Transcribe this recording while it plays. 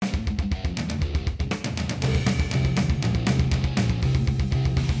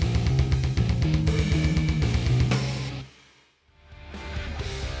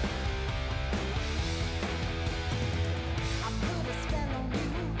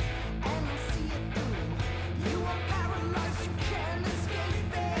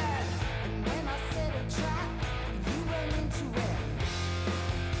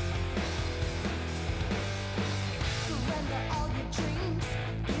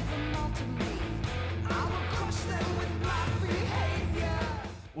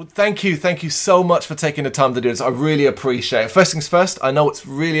Well, thank you so much for taking the time to do this. I really appreciate it. First things first, I know it's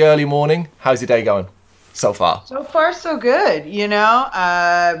really early morning. How's your day going so far? So far, so good. Yeah,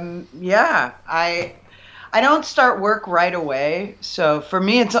 I don't start work right away. So for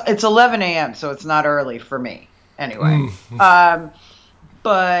me, it's 11 a.m. So it's not early for me anyway. But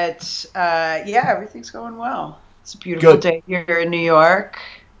yeah, everything's going well. It's a beautiful day here in New York.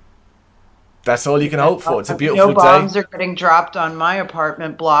 That's all you can hope for. It's a beautiful day. No bombs are getting dropped on my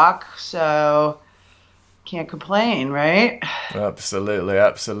apartment block, so can't complain, right?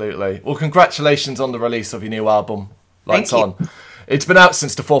 Absolutely. Well, congratulations on the release of your new album, Lights Thank you. On. It's been out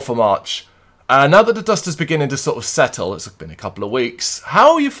since the 4th of March. Now that the dust is beginning to sort of settle, it's been a couple of weeks,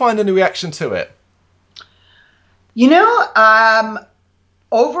 how are you finding the reaction to it?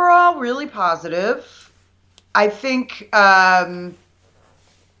 Overall, really positive. I think...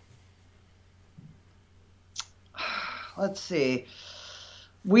 let's see.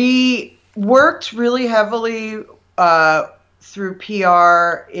 We worked really heavily through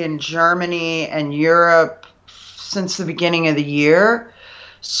PR in Germany and Europe since the beginning of the year.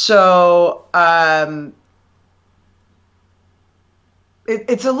 So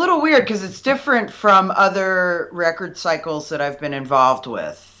it's a little weird because it's different from other record cycles that I've been involved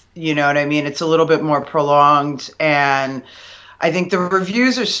with. You know what I mean? It's a little bit more prolonged, and I think the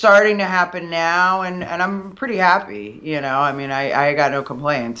reviews are starting to happen now, and I'm pretty happy, I got no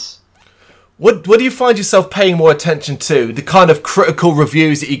complaints. What do you find yourself paying more attention to? The kind of critical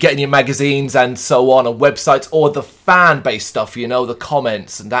reviews that you get in your magazines and so on websites, or the fan-based stuff, the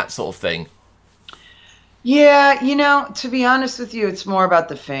comments and that sort of thing? Yeah, to be honest with you, it's more about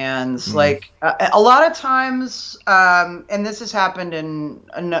the fans. Like a lot of times, and this has happened in,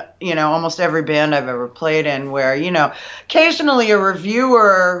 almost every band I've ever played in, where, occasionally a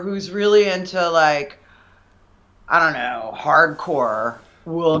reviewer who's really into, like, I don't know, hardcore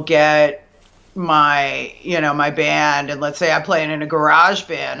will get my band, and let's say I play in a garage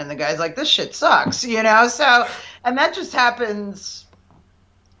band and the guy's like, this shit sucks, so, and that just happens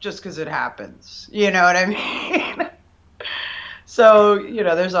just because it happens, you know what I mean? So,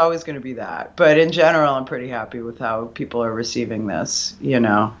 there's always going to be that. But in general, I'm pretty happy with how people are receiving this,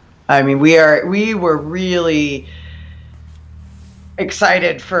 I mean, we were really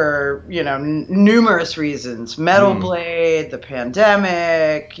excited for, numerous reasons. Metal Blade, the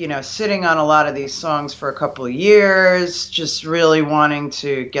pandemic, sitting on a lot of these songs for a couple of years, just really wanting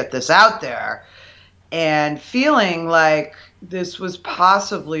to get this out there and feeling like this was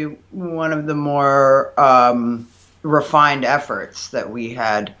possibly one of the more refined efforts that we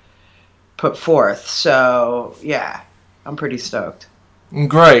had put forth. So, yeah, I'm pretty stoked.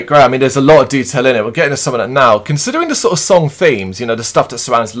 Great. I mean, there's a lot of detail in it. We're getting to some of that now. Considering the sort of song themes, the stuff that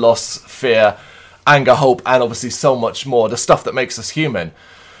surrounds loss, fear, anger, hope, and obviously so much more, the stuff that makes us human,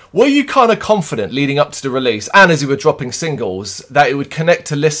 were you kind of confident leading up to the release, and as you were dropping singles, that it would connect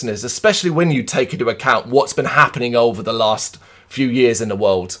to listeners, especially when you take into account what's been happening over the last few years in the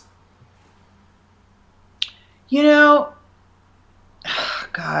world?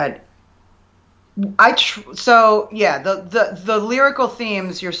 God, the lyrical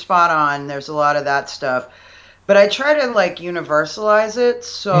themes, you're spot on. There's a lot of that stuff, but I try to universalize it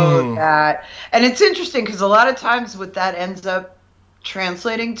so that, and it's interesting because a lot of times what that ends up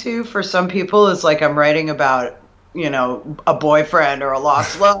translating to for some people is like I'm writing about a boyfriend or a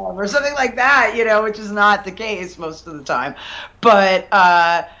lost love or something like that, which is not the case most of the time. But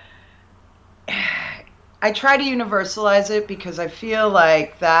I try to universalize it because I feel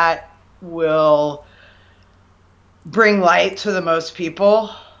like that will bring light to the most people,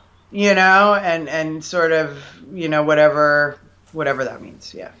 and sort of, whatever that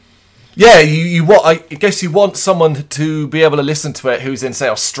means. Yeah. Yeah, I guess you want someone to be able to listen to it who's in, say,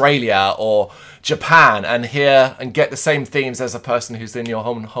 Australia or Japan and hear and get the same themes as a person who's in your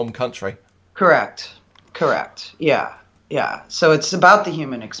home country. Correct. Yeah. So it's about the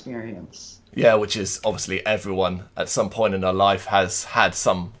human experience. Yeah, which is obviously everyone at some point in their life has had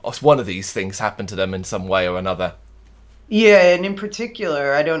one of these things happen to them in some way or another. Yeah, and in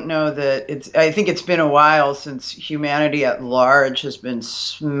particular, I don't know that I think it's been a while since humanity at large has been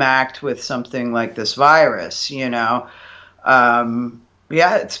smacked with something like this virus, Yeah,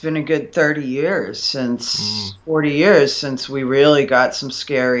 it's been a good 30 years 40 years since we really got some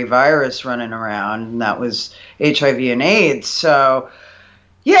scary virus running around, and that was HIV and AIDS. So,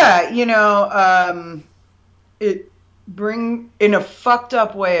 yeah, in a fucked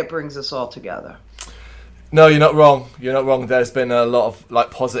up way, it brings us all together. No, you're not wrong. There's been a lot of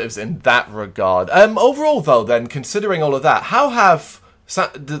positives in that regard. Overall, though, then considering all of that, how have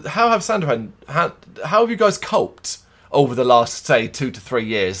Sanhedrin, how have you guys coped? over the last, say, 2 to 3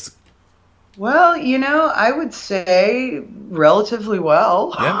 years? Well, I would say relatively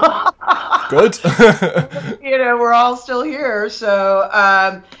well. Yeah. Good. We're all still here.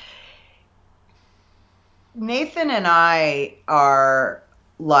 So Nathan and I are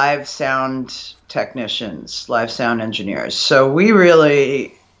live sound technicians, live sound engineers. So we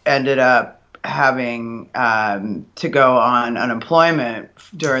really ended up having to go on unemployment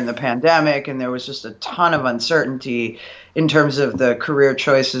during the pandemic, and there was just a ton of uncertainty in terms of the career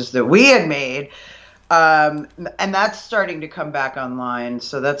choices that we had made. And that's starting to come back online,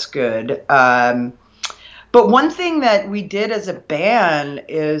 so that's good. But one thing that we did as a band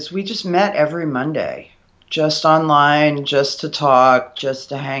is we just met every Monday, just online, just to talk, just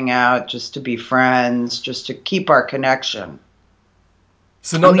to hang out, just to be friends, just to keep our connection.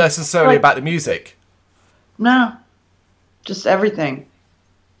 So not necessarily about the music? No, just everything.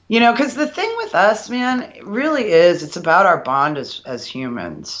 Because the thing with us, man, it really is, it's about our bond as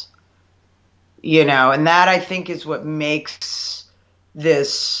humans. And that, I think, is what makes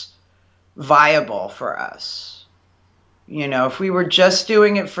this viable for us. If we were just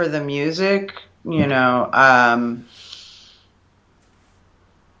doing it for the music, yeah,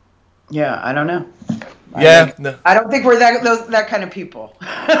 I don't know. I don't think we're that kind of people.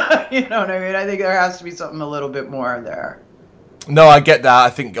 You know what I mean? I think there has to be something a little bit more there. No, I get that. I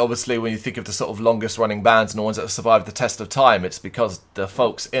think, obviously, when you think of the sort of longest-running bands and the ones that have survived the test of time, it's because the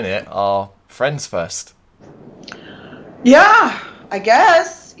folks in it are friends first. Yeah, I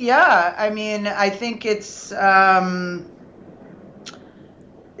guess. Yeah, I mean, I think it's a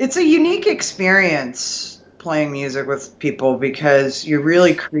unique experience playing music with people because you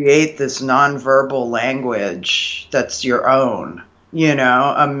really create this nonverbal language that's your own,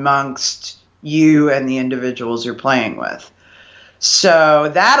 amongst you and the individuals you're playing with. So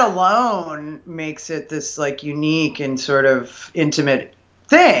that alone makes it this unique and sort of intimate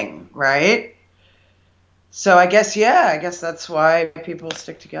thing, right? So I guess that's why people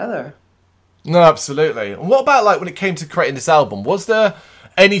stick together. No, absolutely. And what about when it came to creating this album? Was there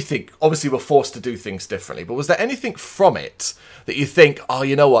anything, obviously we're forced to do things differently, but was there anything from it that you think, oh,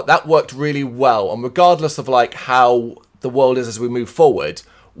 you know what, that worked really well, and regardless of how the world is as we move forward,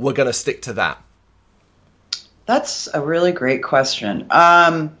 we're going to stick to that? That's a really great question.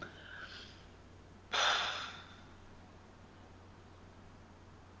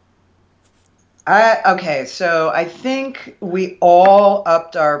 Okay, so I think we all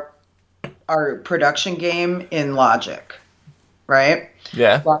upped our production game in Logic, right?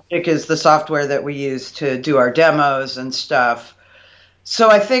 Yeah. Logic is the software that we use to do our demos and stuff. So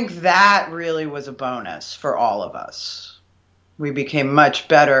I think that really was a bonus for all of us. We became much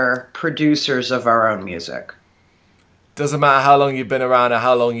better producers of our own music. Doesn't matter how long you've been around or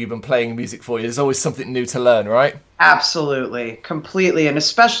how long you've been playing music for, there's always something new to learn, right? Absolutely, completely, and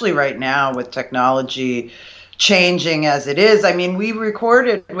especially right now with technology changing as it is. I mean, we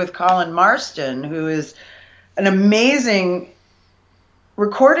recorded with Colin Marston, who is an amazing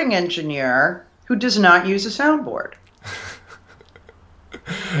recording engineer who does not use a soundboard.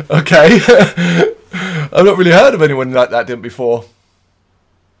 Okay. I've not really heard of anyone like that before.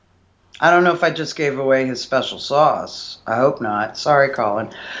 I don't know if I just gave away his special sauce. I hope not. Sorry, Colin.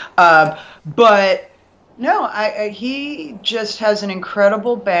 But no, he just has an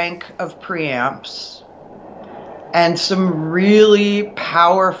incredible bank of preamps and some really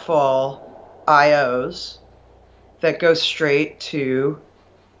powerful IOs that go straight to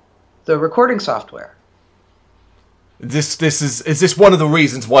the recording software. Is this one of the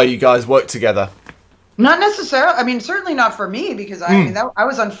reasons why you guys work together? Not necessarily. I mean, certainly not for me, because I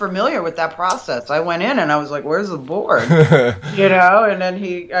was unfamiliar with that process. I went in and I was like, "Where's the board?" And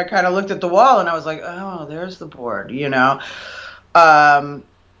then I kind of looked at the wall and I was like, "Oh, there's the board,"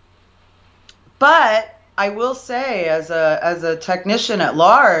 But I will say, as a technician at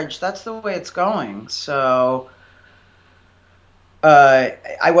large, that's the way it's going. So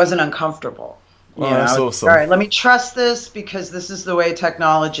I wasn't uncomfortable. That's awesome. All right, let me trust this because this is the way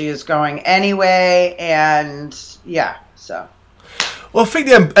technology is going anyway, and yeah, so. Well, I think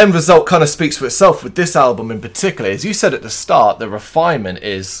the end result kind of speaks for itself with this album in particular. As you said at the start, the refinement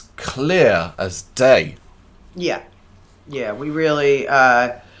is clear as day. Yeah, we really...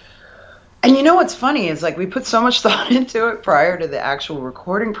 And you know what's funny is we put so much thought into it prior to the actual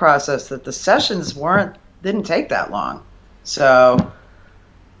recording process that the sessions didn't take that long. So...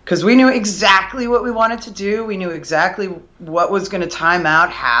 Because we knew exactly what we wanted to do. We knew exactly what was going to time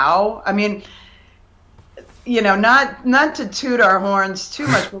out, how. I mean, not to toot our horns too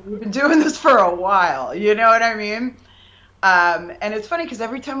much, but we've been doing this for a while. You know what I mean? And it's funny because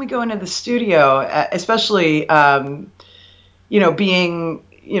every time we go into the studio, especially, being,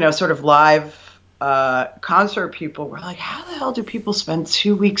 sort of live concert people, we're like, how the hell do people spend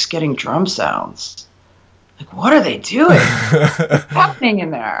 2 weeks getting drum sounds? Like, what are they doing? What's happening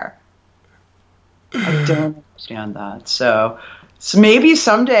in there? I don't understand that. So maybe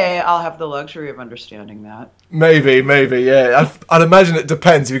someday I'll have the luxury of understanding that. Maybe, yeah. I'd imagine it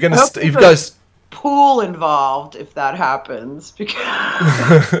depends. You're going to, if you guys pool involved if that happens, because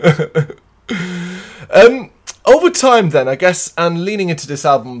over time then, I guess, and leaning into this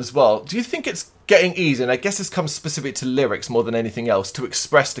album as well, do you think it's getting easier, and I guess this comes specific to lyrics more than anything else, to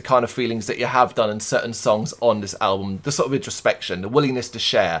express the kind of feelings that you have done in certain songs on this album, the sort of introspection, the willingness to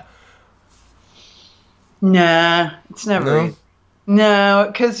share? Nah, it's never. No,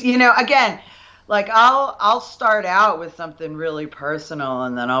 because again, like I'll start out with something really personal,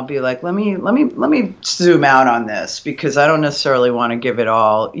 and then I'll be like, let me zoom out on this, because I don't necessarily want to give it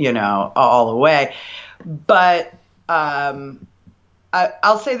all all away. But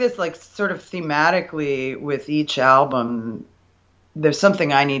I'll say this, like, sort of thematically with each album, there's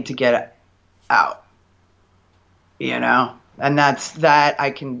something I need to get out, and that's that I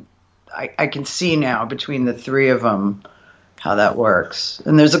can see now between the three of them how that works.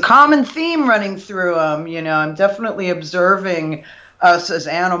 And there's a common theme running through them. I'm definitely observing us as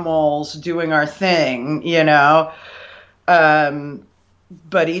animals doing our thing,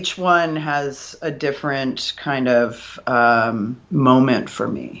 but each one has a different kind of moment for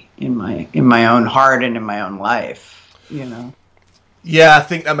me in my own heart and in my own life, Yeah, I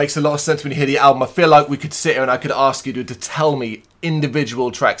think that makes a lot of sense when you hear the album. I feel like we could sit here and I could ask you to tell me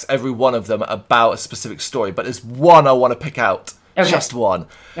individual tracks, every one of them, about a specific story. But there's one I want to pick out. Okay. Just one.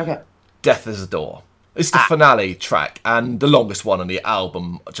 Okay. Death is a Door. It's the finale track and the longest one on the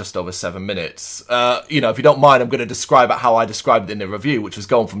album, just over 7 minutes. If you don't mind, I'm going to describe it how I described it in the review, which was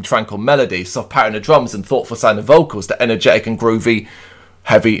going from tranquil melody, soft pattern of drums and thoughtful sound of vocals to energetic and groovy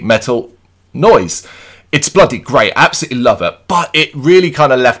heavy metal noise. It's bloody great. I absolutely love it. But it really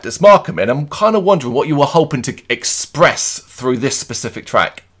kind of left its mark on me. And I'm kind of wondering what you were hoping to express through this specific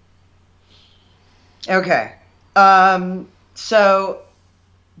track. Okay. So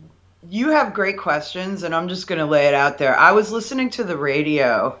you have great questions, and I'm just going to lay it out there. I was listening to the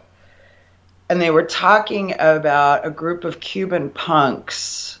radio, and they were talking about a group of Cuban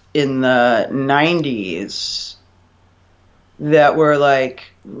punks in the 90s that were, like,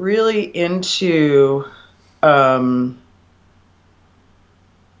 really into Nirvana.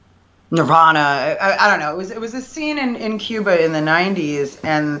 I don't know. It was a scene in Cuba in the 90s,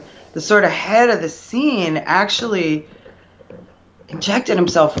 and the sort of head of the scene actually injected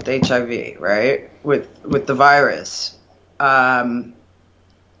himself with HIV, right? With the virus. And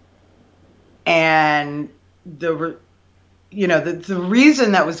the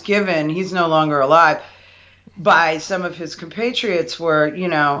reason that was given, he's no longer alive, by some of his compatriots were,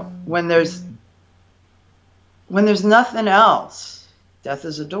 when there's nothing else, death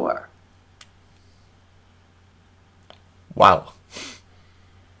is a door. Wow.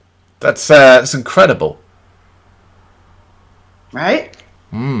 That's incredible. Right?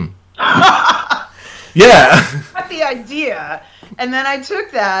 Yeah. Got the idea. And then I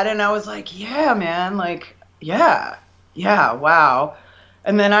took that and I was like, yeah, man, like, yeah, wow.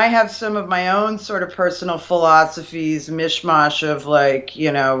 And then I have some of my own sort of personal philosophies, mishmash of, like,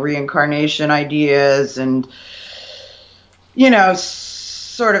 reincarnation ideas and,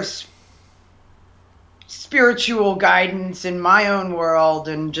 sort of spiritual guidance in my own world.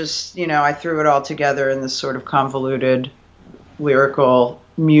 And just, I threw it all together in this sort of convoluted lyrical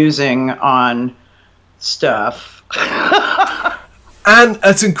musing on stuff. And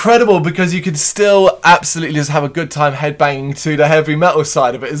it's incredible because you can still absolutely just have a good time headbanging to the heavy metal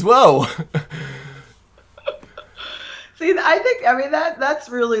side of it as well. See, that's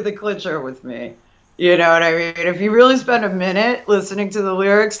really the clincher with me. You know what I mean? If you really spend a minute listening to the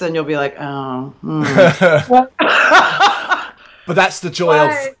lyrics, then you'll be like, oh. But that's the joy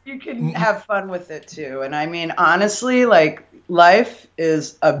of... You can have fun with it too. And I mean, honestly, like, life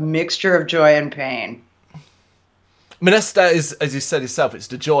is a mixture of joy and pain. I mean, that is, as you said yourself, it's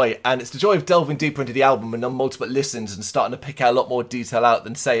the joy. And it's the joy of delving deeper into the album and on multiple listens and starting to pick out a lot more detail out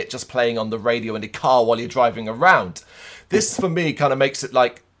than, say, it just playing on the radio in the car while you're driving around. This, for me, kind of makes it,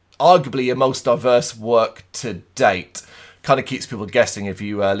 like, arguably your most diverse work to date. Kind of keeps people guessing if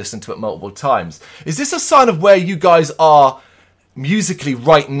you listen to it multiple times. Is this a sign of where you guys are musically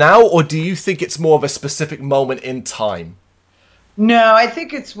right now, or do you think it's more of a specific moment in time? No, I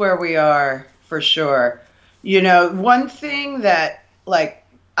think it's where we are, for sure. One thing that, like,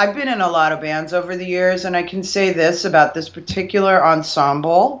 I've been in a lot of bands over the years, and I can say this about this particular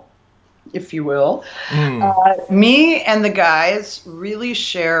ensemble, if you will. Me and the guys really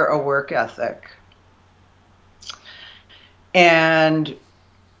share a work ethic and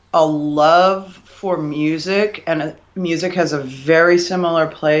a love for music, and music has a very similar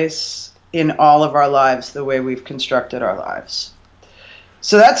place in all of our lives, the way we've constructed our lives.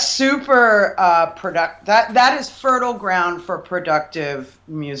 So that's super that is fertile ground for productive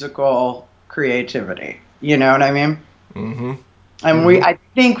musical creativity. You know what I mean? Mm-hmm. And I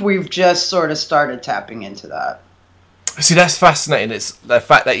think we've just sort of started tapping into that. See, that's fascinating. It's the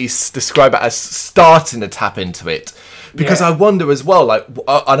fact that you describe it as starting to tap into it. Because I wonder as well, like,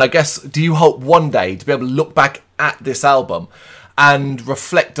 and I guess, do you hope one day to be able to look back at this album and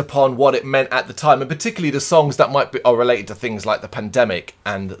reflect upon what it meant at the time, and particularly the songs that are related to things like the pandemic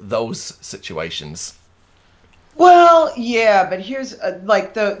and those situations? Well, yeah, but here's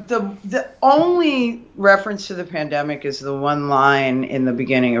like the only reference to the pandemic is the one line in the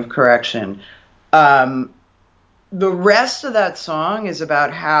beginning of Correction. The rest of that song is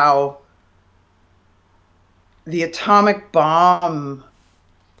about how the atomic bomb,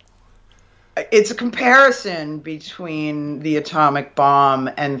 it's a comparison between the atomic bomb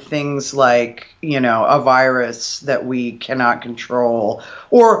and things like, you know, a virus that we cannot control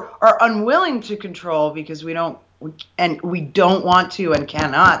or are unwilling to control because we don't want to and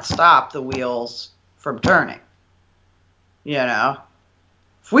cannot stop the wheels from turning. You know,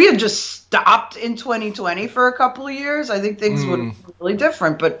 if we had just stopped in 2020 for a couple of years, I think things would be really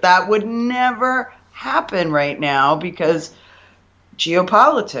different, but that would never happen right now because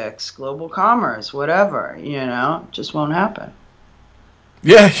geopolitics, global commerce, whatever, you know, just won't happen.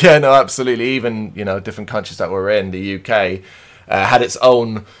 Yeah, no, absolutely. Even, you know, different countries that we're in, the UK, had its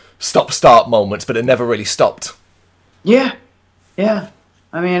own stop-start moments, but it never really stopped. Yeah. I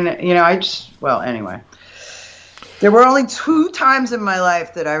mean, you know, anyway. There were only 2 times in my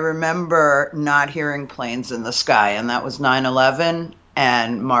life that I remember not hearing planes in the sky, and that was 9/11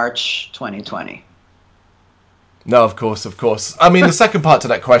 and March 2020. No, of course. I mean, the second part to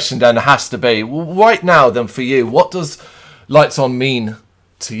that question then has to be, right now then for you, what does Lights On mean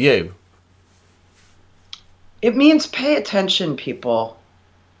to you? It means pay attention, people.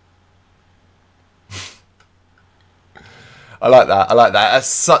 I like that. That's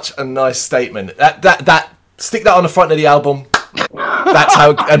such a nice statement. That stick that on the front of the album. That's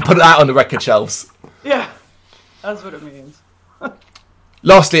how, and put that on the record shelves. Yeah, that's what it means.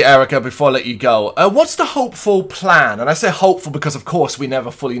 Lastly, Erica, before I let you go, what's the hopeful plan? And I say hopeful because, of course, we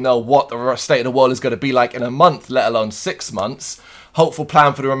never fully know what the state of the world is going to be like in a month, let alone 6 months. Hopeful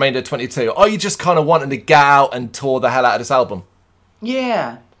plan for the remainder of 22. Are you just kind of wanting to get out and tour the hell out of this album?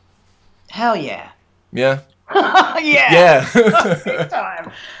 Yeah. Hell yeah. Yeah? Yeah. Big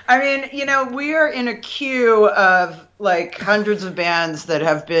time. I mean, you know, we are in a queue of like hundreds of bands that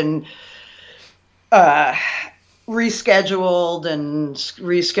have been rescheduled and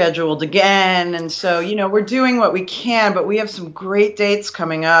rescheduled again. And so, you know, we're doing what we can, but we have some great dates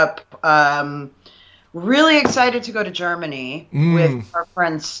coming up. Really excited to go to Germany with our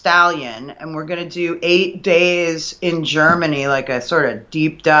friend Stallion, and we're going to do 8 days in Germany, like a sort of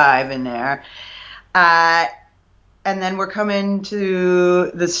deep dive in there. And then we're coming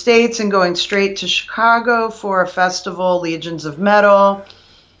to the States and going straight to Chicago for a festival, Legions of Metal.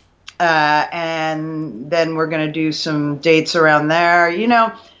 And then we're going to do some dates around there, you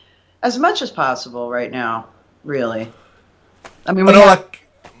know, as much as possible right now, really. I mean, we have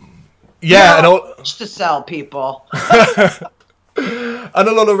much to sell, people. And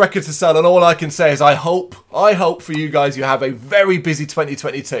a lot of records to sell, and all I can say is I hope for you guys you have a very busy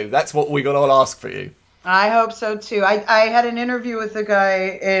 2022. That's what we're going to all ask for you. I hope so too. I had an interview with a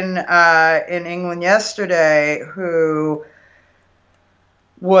guy in England yesterday who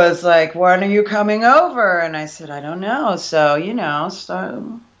was like, "When are you coming over?" And I said, "I don't know." So, you know,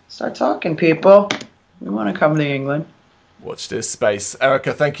 start talking, people. We want to come to England. Watch this space.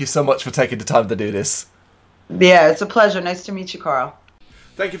 Erica, thank you so much for taking the time to do this. Yeah, it's a pleasure. Nice to meet you, Carl.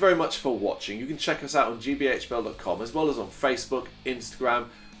 Thank you very much for watching. You can check us out on gbhbl.com as well as on Facebook, Instagram,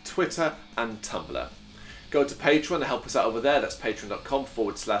 Twitter and Tumblr. Go to Patreon to help us out over there. That's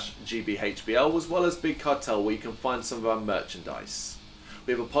patreon.com/GBHBL, as well as Big Cartel, where you can find some of our merchandise.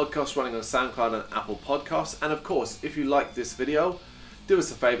 We have a podcast running on SoundCloud and Apple Podcasts. And of course, if you like this video, do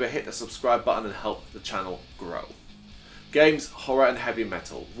us a favour, hit the subscribe button and help the channel grow. Games, horror and heavy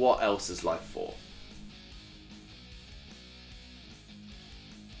metal. What else is life for?